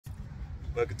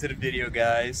Welcome to the video,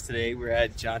 guys. Today we're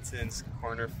at Johnson's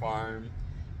Corner Farm.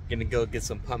 Gonna go get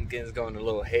some pumpkins, go on a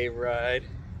little hayride.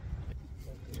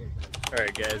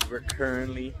 Alright guys, we're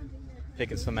currently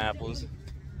picking some apples.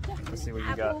 Let's see what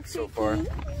you got so far. No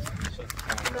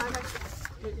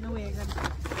way, I got it.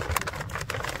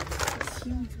 It's a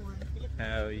huge one.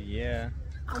 Hell yeah.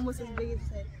 Almost as big as his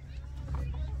head.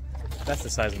 That's the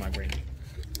size of my brain.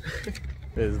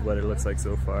 This is what it looks like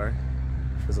so far.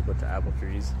 There's a bunch of apple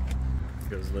trees.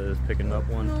 Here's Liz picking up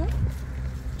one. No.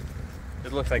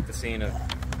 It looks like the scene of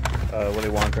Willy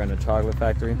Wonka and the Chocolate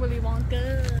Factory. Willy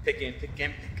Wonka. Picking.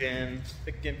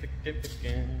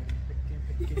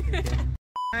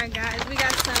 Alright guys, we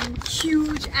got some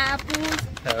huge apples.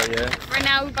 Hell yeah. Right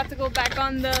now we're about to go back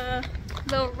on the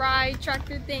little ride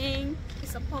tractor thing. Get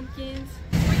some pumpkins.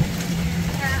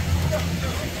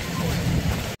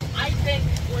 I think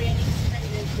we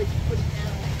need to put it down.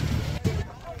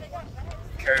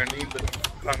 Currently little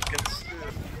pumpkins.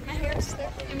 My hair's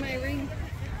stuck in my ring.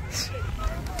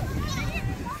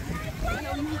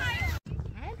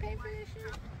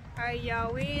 Alright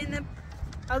y'all, we in the,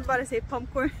 I was about to say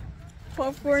popcorn.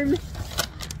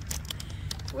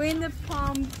 We're in the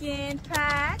pumpkin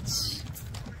patch.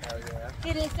 Hell yeah.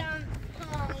 It is some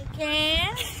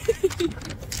pumpkin.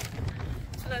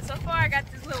 So far I got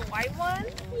this little white one.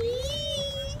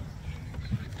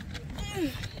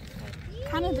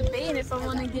 Kind of debating if I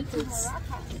want to get this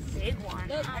big one.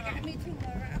 Look, I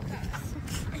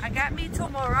got me two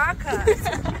maracas.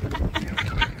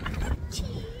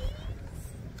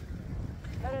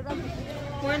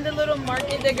 We're in the little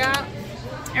market. They got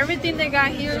everything they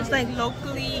got here is like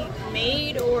locally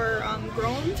made or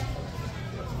grown.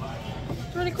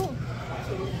 It's really cool.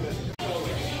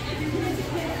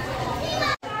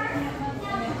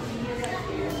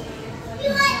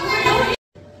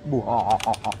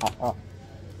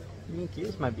 You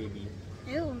kiss my baby.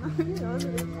 Ew,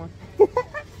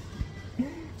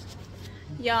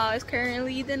 y'all, it's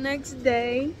currently the next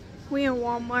day. We in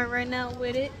Walmart right now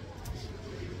with it.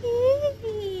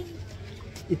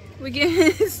 We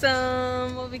getting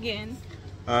some, what we getting?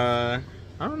 I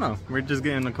don't know. We're just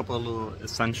getting a couple of little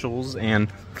essentials and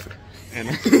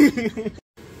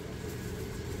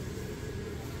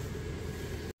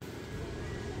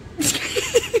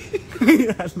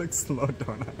that looks slow,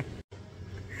 don't I?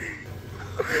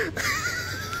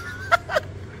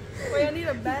 Wait, I need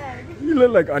a bag. You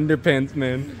look like underpants,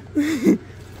 man. Put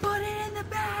it in the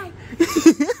bag.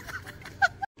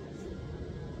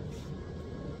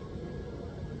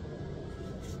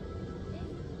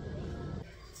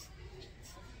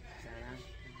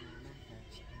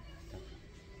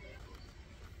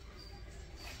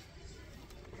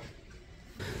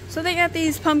 So they got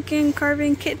these pumpkin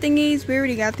carving kit thingies. We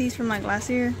already got these from like last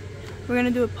year. We're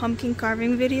gonna do a pumpkin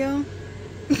carving video.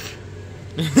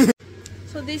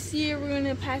 So this year we're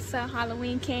gonna pass out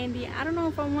Halloween candy. I don't know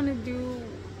if I want to do.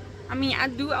 I mean, I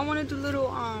want to do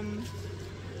little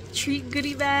treat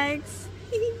goodie bags.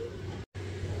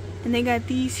 And they got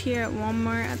these here at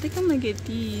Walmart. I think I'm gonna get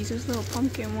these. Those little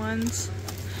pumpkin ones.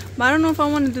 But I don't know if I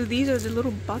want to do these or the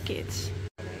little buckets.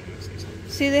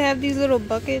 See, they have these little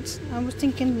buckets. I was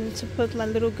thinking to put like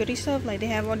little goodie stuff. Like they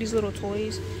have all these little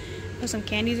toys. Put some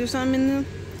candies or something in them.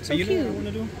 So you cute. know what I want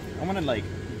to do? I want to like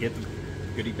get the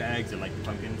goodie bags or like the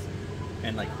pumpkins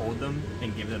and like hold them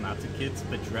and give them out to kids,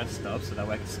 but dressed up so that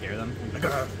way I can scare them. Like, you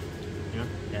know?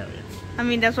 Hell yeah. I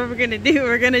mean, that's what we're gonna do.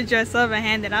 We're gonna dress up and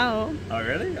hand it out. Oh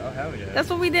really? Oh hell yeah. That's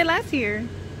what we did last year.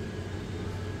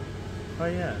 Oh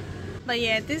yeah. But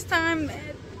yeah, this time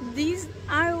these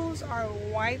aisles are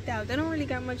wiped out. They don't really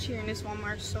got much here in this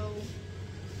Walmart, so.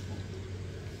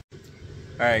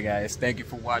 Alright guys, thank you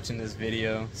for watching this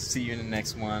video. See you in the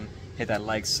next one. Hit that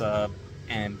like, sub,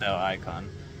 and bell icon.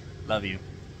 Love you.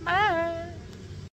 Bye.